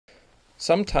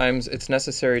Sometimes it's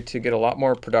necessary to get a lot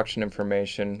more production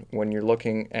information when you're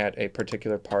looking at a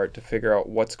particular part to figure out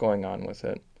what's going on with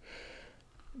it.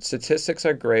 Statistics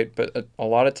are great, but a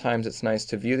lot of times it's nice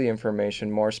to view the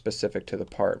information more specific to the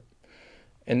part.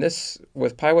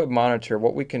 With PiWeb Monitor,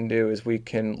 what we can do is we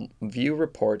can view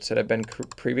reports that have been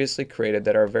previously created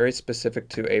that are very specific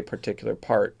to a particular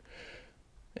part.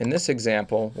 In this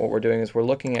example, what we're doing is we're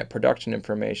looking at production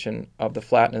information of the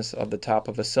flatness of the top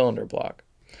of a cylinder block.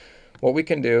 What we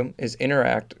can do is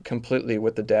interact completely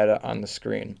with the data on the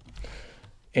screen.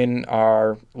 In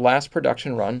our last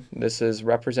production run, this is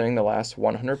representing the last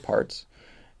 100 parts.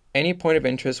 Any point of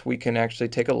interest we can actually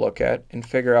take a look at and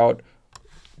figure out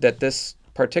that this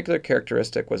particular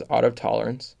characteristic was out of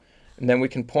tolerance, and then we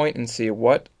can point and see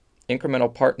what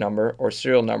incremental part number or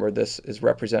serial number this is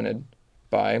represented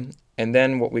by, and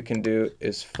then what we can do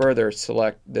is further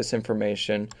select this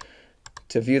information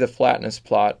to view the flatness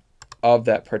plot of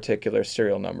that particular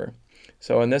serial number.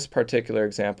 So in this particular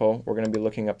example, we're going to be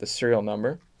looking up the serial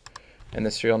number, and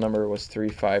the serial number was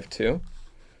 352.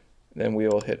 Then we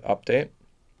will hit update,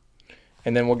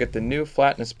 and then we'll get the new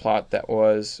flatness plot that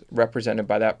was represented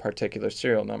by that particular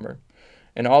serial number.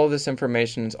 And all of this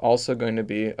information is also going to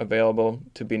be available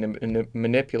to be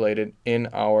manipulated in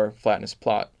our flatness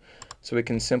plot. So we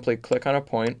can simply click on a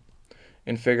point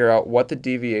and figure out what the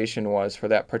deviation was for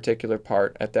that particular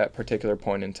part at that particular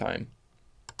point in time.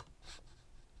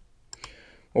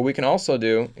 What we can also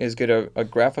do is get a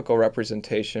graphical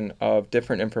representation of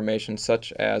different information,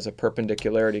 such as a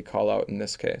perpendicularity callout in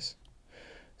this case.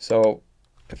 So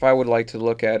if I would like to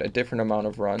look at a different amount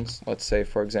of runs, let's say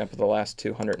for example the last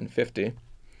 250,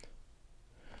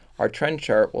 our trend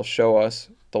chart will show us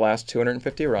the last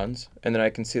 250 runs, and then I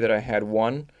can see that I had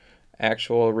one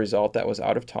actual result that was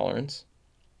out of tolerance.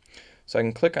 So I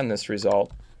can click on this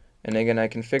result, and again I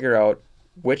can figure out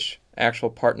which actual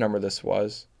part number this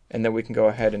was, and then we can go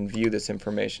ahead and view this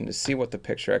information to see what the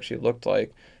picture actually looked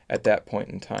like at that point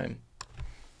in time.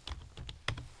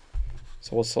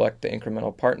 So we'll select the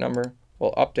incremental part number,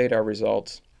 we'll update our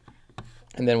results,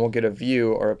 and then we'll get a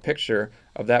view or a picture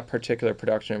of that particular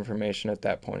production information at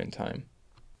that point in time.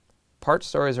 Part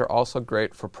stories are also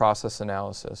great for process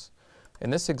analysis.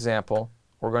 In this example,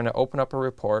 we're going to open up a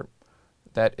report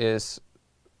that is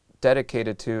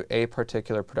dedicated to a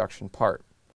particular production part.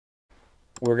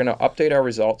 We're going to update our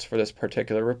results for this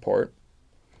particular report,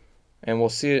 and we'll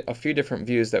see a few different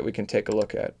views that we can take a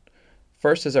look at.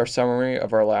 First is our summary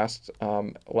of our last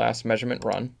measurement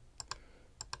run,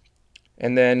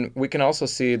 and then we can also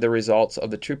see the results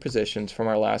of the true positions from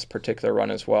our last particular run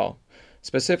as well.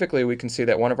 Specifically, we can see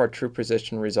that one of our true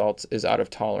position results is out of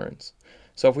tolerance.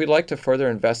 So if we'd like to further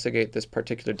investigate this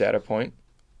particular data point,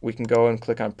 we can go and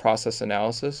click on Process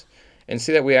Analysis and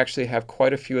see that we actually have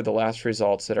quite a few of the last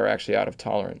results that are actually out of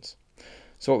tolerance.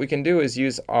 So what we can do is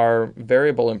use our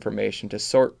variable information to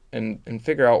sort and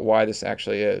figure out why this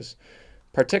actually is.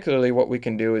 Particularly what we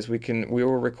can do is we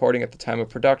were recording at the time of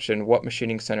production what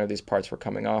machining center these parts were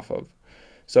coming off of.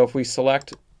 So if we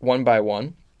select one by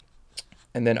one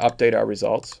and then update our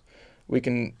results, we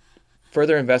can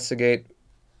further investigate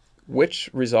which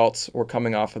results were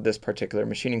coming off of this particular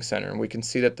machining center. And we can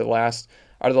see that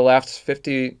out of the last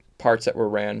 50 parts that were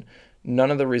ran, none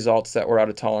of the results that were out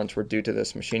of tolerance were due to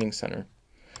this machining center.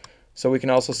 So we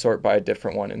can also sort by a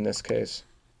different one in this case.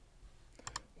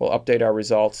 We'll update our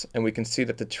results, and we can see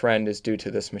that the trend is due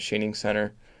to this machining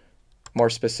center.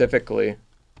 More specifically,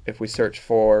 if we search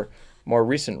for more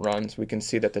recent runs, we can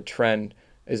see that the trend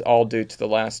is all due to the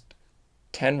last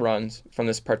 10 runs from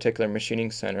this particular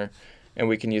machining center, and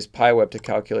we can use PiWeb to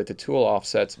calculate the tool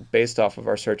offsets based off of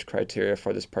our search criteria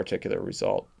for this particular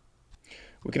result.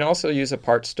 We can also use a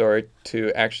part story to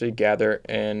actually gather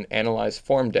and analyze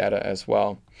form data as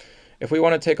well. If we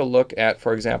want to take a look at,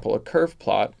 for example, a curve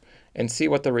plot and see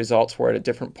what the results were at a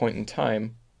different point in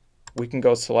time, we can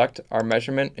go select our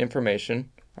measurement information,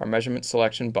 our measurement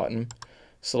selection button,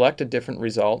 select a different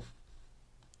result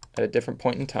at a different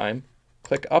point in time,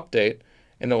 click Update,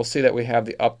 and then we'll see that we have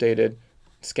the updated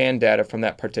scan data from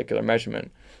that particular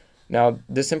measurement. Now,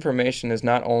 this information is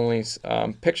not only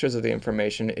pictures of the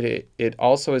information, it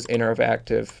also is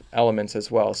interactive elements as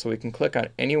well. So we can click on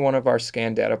any one of our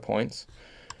scan data points,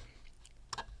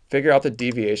 figure out the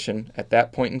deviation at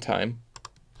that point in time,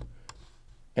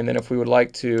 and then if we would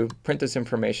like to print this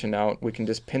information out, we can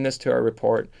just pin this to our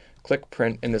report, click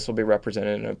print, and this will be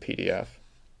represented in a PDF.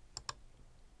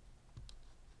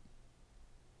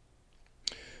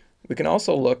 We can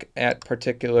also look at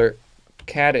particular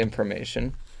CAD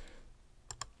information.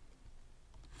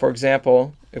 For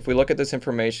example, if we look at this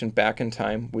information back in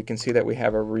time, we can see that we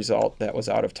have a result that was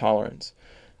out of tolerance.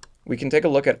 We can take a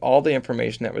look at all the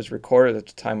information that was recorded at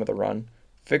the time of the run,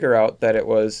 figure out that it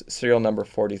was serial number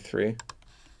 43,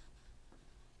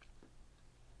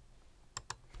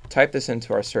 type this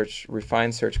into our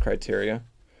refined search criteria,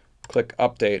 click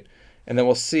update, and then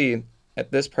we'll see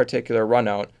at this particular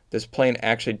runout, this plane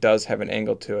actually does have an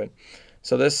angle to it.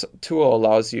 So this tool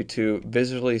allows you to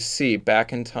visually see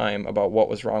back in time about what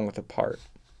was wrong with the part.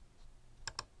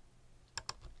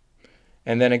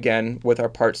 And then again, with our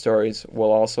part stories,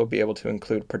 we'll also be able to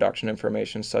include production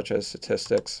information such as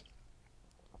statistics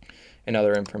and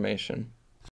other information.